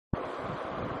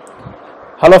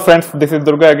Hello friends, this is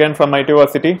Durga again from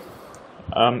ITversity.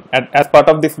 As part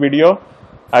of this video,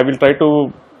 I will try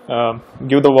to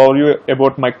give the overview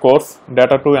about my course,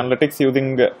 Data to Analytics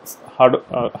using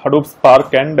Hadoop,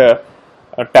 Spark and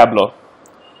Tableau.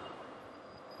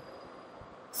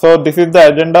 So this is the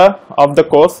agenda of the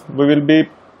course. We will be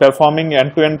performing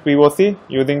end-to-end POC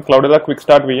using Cloudera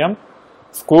Quickstart VM,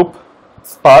 Sqoop,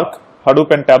 Spark, Hadoop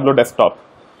and Tableau Desktop.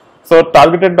 So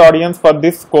targeted audience for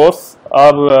this course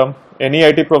are any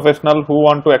IT professional who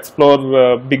want to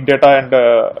explore big data and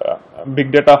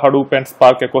big data Hadoop and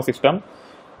Spark ecosystem,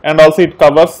 and also it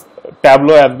covers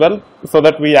Tableau as well, so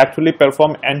that we actually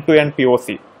perform end-to-end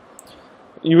POC.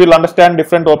 You will understand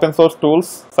different open source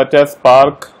tools such as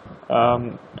Spark,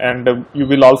 and you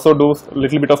will also do a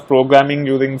little bit of programming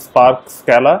using Spark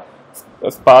Scala,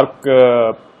 Spark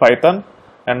Python,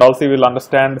 and also you will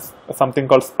understand something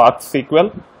called Spark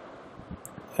SQL.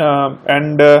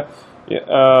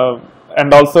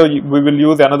 And also we will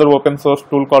use another open source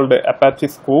tool called Apache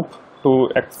Sqoop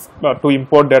to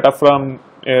import data from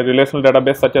a relational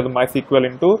database such as MySQL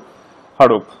into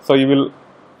Hadoop. So you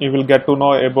will get to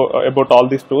know about all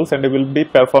these tools, and you will be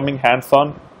performing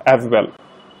hands-on as well.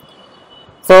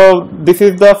 So this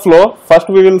is the flow. First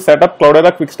we will set up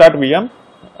Cloudera Quickstart VM.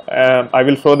 I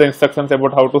will show the instructions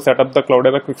about how to set up the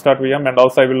Cloudera Quickstart VM, and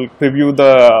also I will preview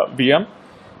the VM.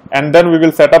 And then we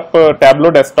will set up Tableau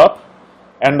Desktop,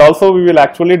 and also we will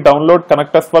actually download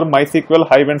connectors for MySQL,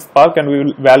 Hive and Spark, and we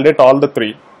will validate all the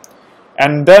three.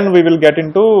 And then we will get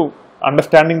into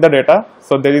understanding the data.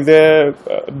 So there is a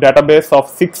database of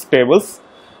 6 tables,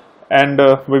 and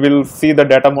we will see the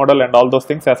data model and all those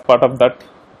things as part of that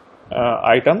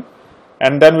item.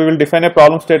 And then we will define a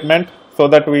problem statement so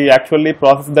that we actually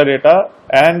process the data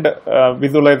and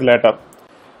visualize later.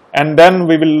 And then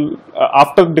we will,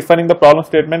 after defining the problem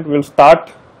statement, we will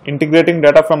start integrating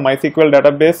data from MySQL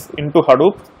database into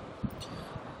Hadoop.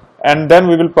 And then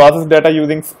we will process data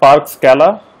using Spark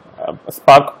Scala,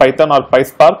 Spark Python or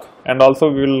PySpark, and also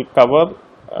we will cover,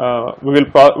 we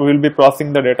will be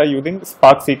processing the data using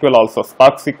Spark SQL also.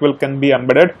 Spark SQL can be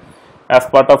embedded as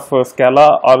part of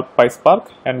Scala or PySpark,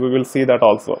 and we will see that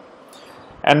also.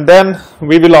 And then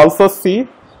we will also see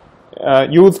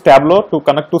use Tableau to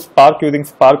connect to Spark using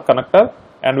Spark connector,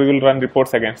 and we will run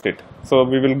reports against it. So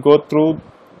we will go through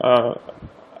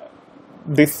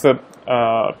this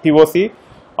POC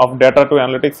of data to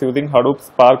analytics using Hadoop,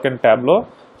 Spark and Tableau,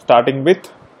 starting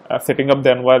with setting up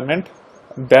the environment,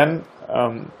 then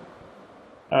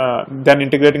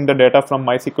integrating the data from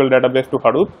MySQL database to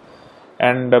Hadoop,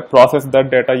 and process that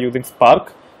data using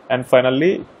Spark, and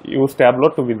finally use Tableau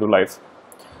to visualize.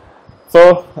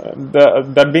 So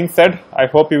that being said, I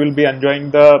hope you will be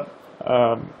enjoying the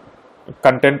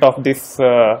content of this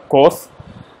course.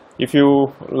 If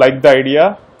you like the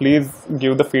idea, please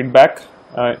give the feedback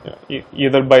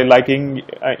either by liking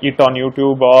it on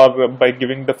YouTube or by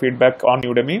giving the feedback on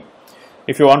Udemy.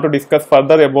 If you want to discuss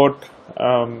further about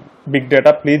big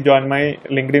data, please join my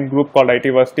LinkedIn group called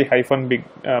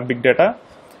ITversity-Big Data.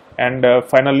 And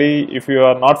finally, if you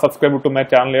are not subscribed to my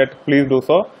channel yet, please do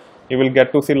so. You will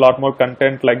get to see a lot more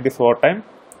content like this over time.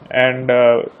 And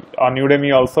on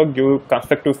Udemy also give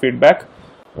constructive feedback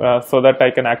so that I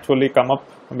can actually come up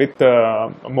with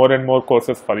more and more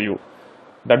courses for you.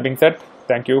 That being said,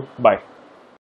 thank you. Bye.